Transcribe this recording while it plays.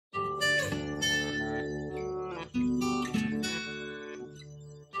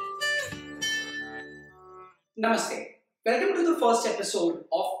Namaste. Welcome to the first episode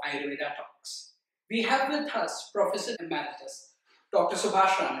of Ayurveda Talks. We have with us Professor Emeritus Dr.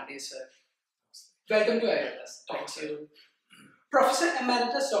 Subhash Ranade, sir. Welcome to Ayurveda Talks. Thank you. Professor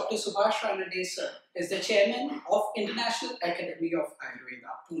Emeritus Dr. Subhash Ranade, sir, is the Chairman of International Academy of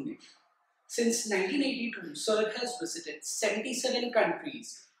Ayurveda, Pune. Since 1982, sir has visited 77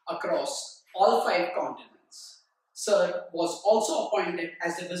 countries across all 5 continents. Sir was also appointed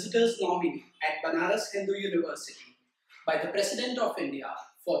as the visitors nominee at Banaras Hindu University by the President of India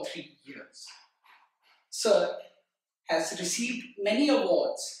for 3 years. Sir has received many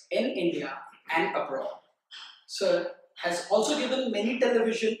awards in India and abroad. Sir has also given many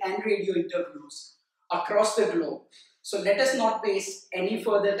television and radio interviews across the globe. So let us not waste any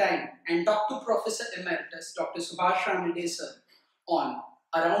further time and talk to Professor Emeritus Dr. Subhash Ranade, sir, on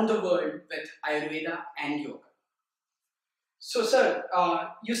Around the World with Ayurveda and Yoga. So, sir,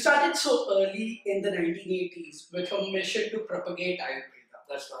 you started so early in the 1980s with a mission to propagate Ayurveda.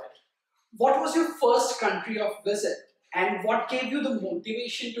 That's right. What was your first country of visit and what gave you the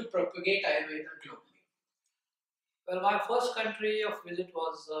motivation to propagate Ayurveda globally? Well, my first country of visit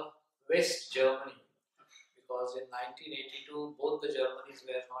was West Germany, because in 1982 both the Germanys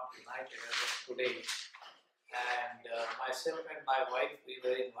were not united as of today, and myself and my wife, we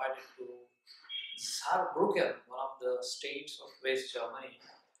were invited to Saarbrücken, one of the states of West Germany.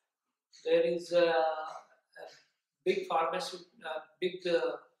 There is a big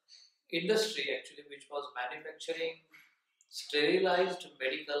industry actually, which was manufacturing sterilized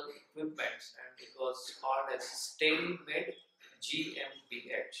medical equipments, and it was called as Sterilmed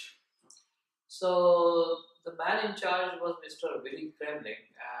GmbH. So the man in charge was Mr. Willy Kremling,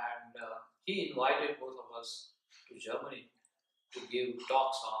 and he invited both of us to Germany to give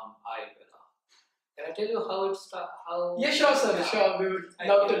talks on Ayurveda. Can I tell you how it started? Yeah, sure, sir. Yeah. Sure, we would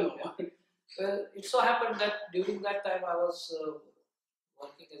love to know. Yeah. Well, it so happened that during that time I was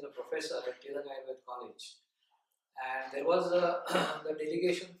working as a professor at Ayurved College, and there was the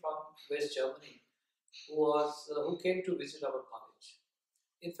delegation from West Germany who came to visit our college.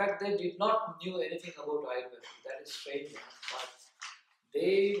 In fact, they did not knew anything about Ayurveda. That is strange, but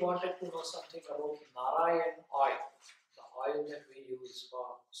they wanted to know something about Narayan oil, the oil that we use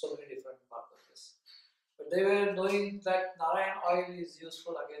for so many different purposes. But they were knowing that Narayan oil is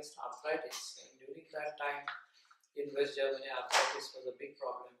useful against arthritis, and during that time in West Germany, arthritis was a big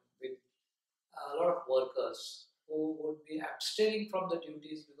problem with a lot of workers who would be abstaining from the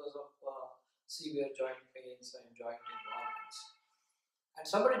duties because of severe joint pains and joint involvements. And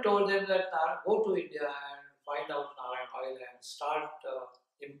somebody told them that go to India and find out Narayan oil and start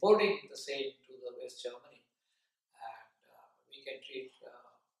importing the same to the West Germany, and we can treat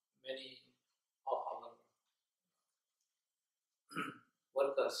many of our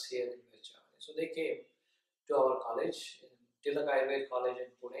workers here in West Germany. So they came to our college, in Ayurveda College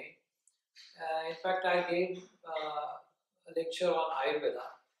in Pune. In fact, I gave a lecture on Ayurveda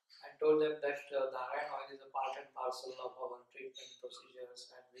and told them that Narayan oil is a part and parcel of our treatment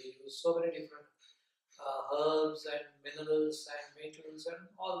procedures, and we use so many different herbs and minerals and metals and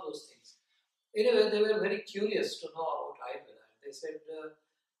all those things. Anyway, they were very curious to know about Ayurveda. They said,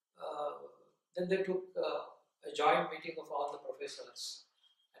 then they took a joint meeting of all the professors,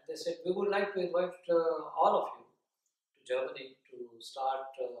 and they said, we would like to invite all of you to Germany to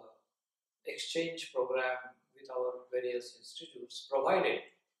start exchange program with our various institutes, provided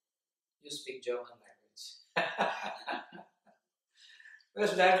you speak German language.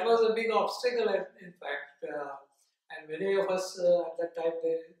 Well, that was a big obstacle, in fact, and many of us at that time,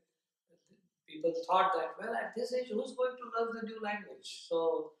 people thought that, well, at this age, who's going to learn the new language?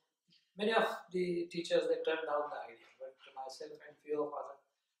 So many of the teachers, they turned down the idea, but myself and few of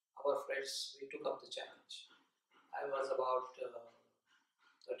our friends, we took up the challenge. I was about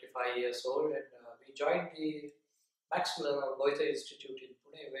 35 years old, and we joined the Max Muller or Goethe Institute in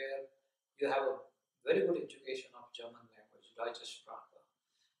Pune, where you have a very good education of German language, Deutsche Sprache.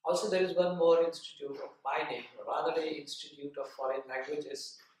 Also, there is one more institute of my name, Ranade Institute of Foreign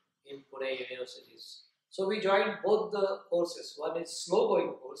Languages in Pune universities. So we joined both the courses. One is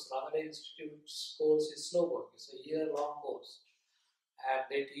slow-going course. Ranade Institute's course is slow-going. It's a year-long course, and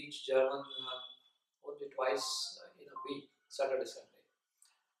they teach German only twice in a week, Saturday, Sunday.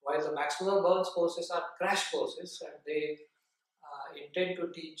 While the Max Muller Burns courses are crash courses, and they intend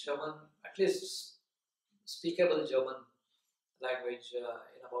to teach German, at least speakable German language in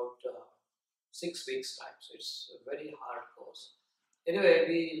about 6 weeks' time. So it's a very hard course. Anyway,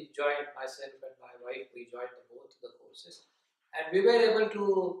 we joined, myself and my wife, we joined both the courses, and we were able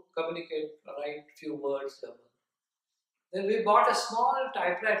to communicate, write few words German. Then we bought a small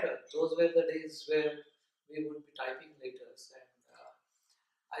typewriter. Those were the days where we would be typing letters, and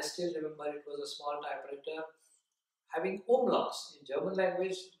I still remember it was a small typewriter having umlauts. In German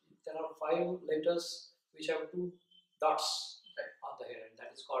language, there are 5 letters which have 2 dots on the head, and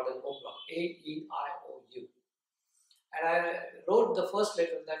that is called an umlaut, A-E-I-O-U. And I wrote the first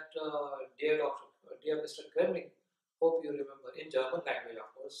letter that, dear Mr. Kremlin, hope you remember, in German language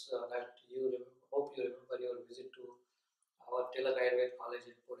of course, hope you remember your visit to our Ayurveda college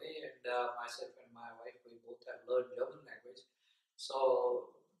in Pune, and myself and my wife, we both have learned German language.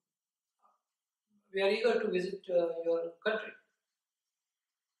 So we are eager to visit your country.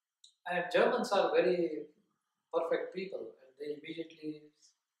 And Germans are very perfect people, and they immediately,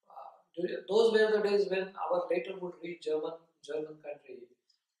 those were the days when our letter would reach German country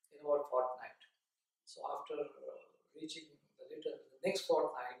in about fortnight. So after reaching the letter, the next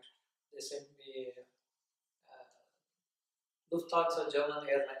fortnight, they sent me Lufthansa German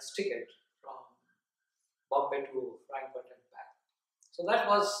Airlines ticket from Bombay to Frankfurt and back. So that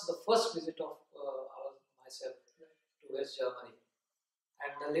was the first visit of myself to West Germany.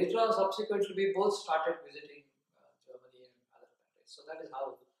 And later on, subsequently, we both started visiting Germany and other countries. So that is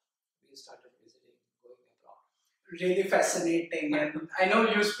how we started visiting, going abroad. Really fascinating. And I know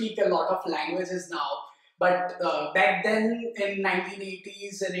you speak a lot of languages now, but back then in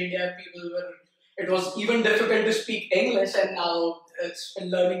 1980s in India, it was even difficult to speak English, and now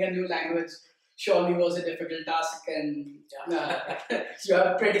learning a new language surely was a difficult task, and you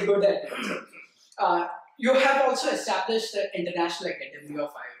are pretty good at it. You have also established the International Academy of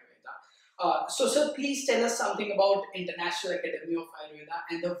Ayurveda. So, sir, please tell us something about International Academy of Ayurveda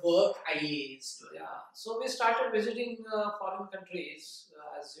and the work IAA is doing. Yeah, so we started visiting foreign countries,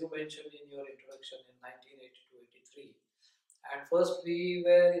 as you mentioned in your introduction, in 1982-83. And first we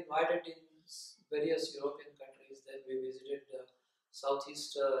were invited in various European countries, then we visited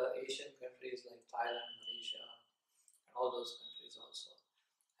Southeast Asian countries like Thailand, Malaysia, and all those countries also.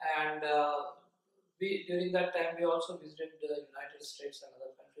 And during that time we also visited the United States and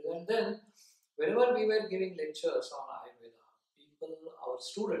other countries. And then whenever we were giving lectures on Ayurveda, our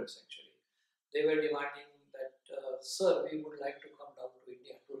students actually, they were demanding that, sir, we would like to come down to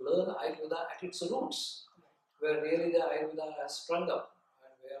India to learn Ayurveda at its roots, where really the Ayurveda has sprung up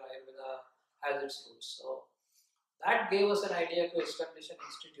and where Ayurveda has its roots. So that gave us an idea to establish an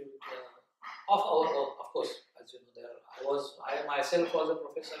institute of our own. Of course, as you know, I myself was a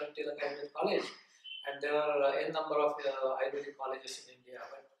professor at Ayurveda College, and there are n number of Ayurvedic colleges in India,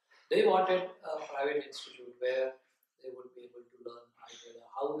 but they wanted a private institute where they would be able to learn Ayurveda,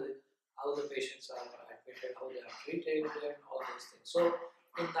 how the patients are admitted, how they are treated, and all those things. So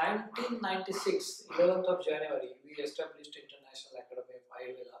in 1996, 11th of January, we established International Academy of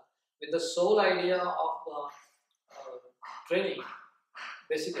Ayurveda with the sole idea of training,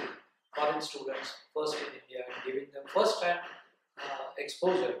 basically, foreign students first in India and giving them first-hand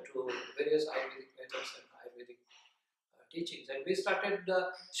exposure to various Ayurvedic methods and Ayurvedic teachings. And we started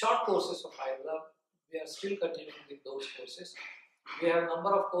short courses of Ayurveda. We are still continuing with those courses. We have a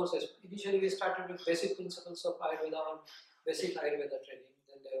number of courses. Initially, we started with basic principles of Ayurveda or basic Ayurveda training.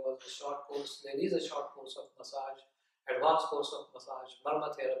 Then there was a short course. There is a short course of massage, advanced course of massage,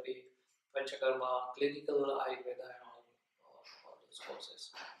 marma therapy, panchakarma, clinical Ayurveda, and all those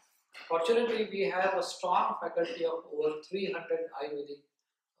courses. Fortunately, we have a strong faculty of over 300 Ayurvedic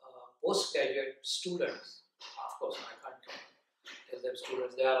postgraduate students. Of course, I can't tell them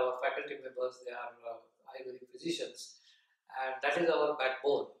students. They are our faculty members. They are Ayurvedic physicians. And that is our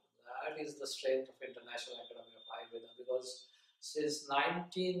backbone. That is the strength of International Academy of Ayurveda, because since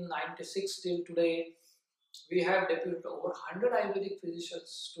 1996 till today, we have deputed over 100 Ayurvedic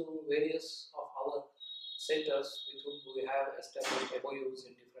physicians to various of our centers with whom we have established MOUs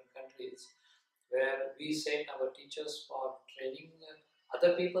in different countries, where we send our teachers for training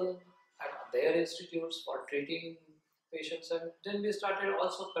other people at their institutes for treating patients, and then we started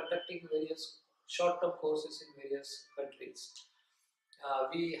also conducting various short-term courses in various countries.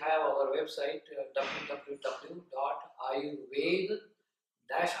 We have our website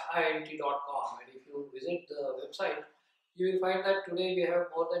www.ayurved-int.com, and if you visit the website, you will find that today we have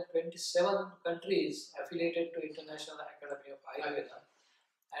more than 27 countries affiliated to International Academy of Ayurveda,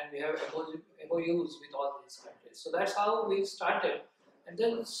 and we have MOUs with all these countries. So that's how we started, and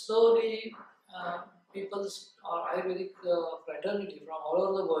then slowly people's Ayurvedic fraternity from all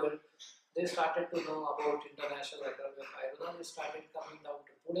over the world, they started to know about International Academy of Ayurveda. They started coming down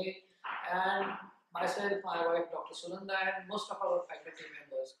to Pune, and myself, my wife, Dr. Sunanda, and most of our faculty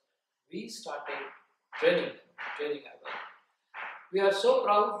members, we started training Ayurveda. We are so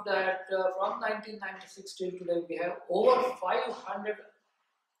proud that from 1996 till today, we have over 500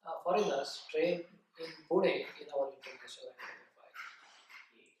 foreigners trained in Pune in our International Academy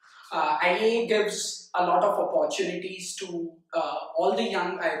of IAA gives a lot of opportunities to all the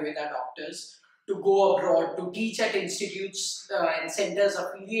young Ayurveda doctors to go abroad to teach at institutes and centers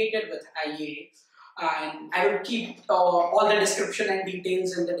affiliated with IAA. And I will keep all the description and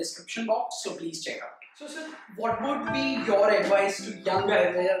details in the description box, so please check out. So, sir, what would be your advice to young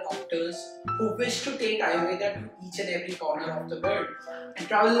Ayurveda doctors who wish to take Ayurveda to each and every corner of the world and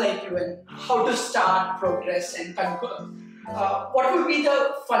travel like you, and how to start, progress, and conquer? What would be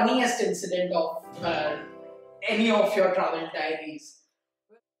the funniest incident of any of your travel diaries?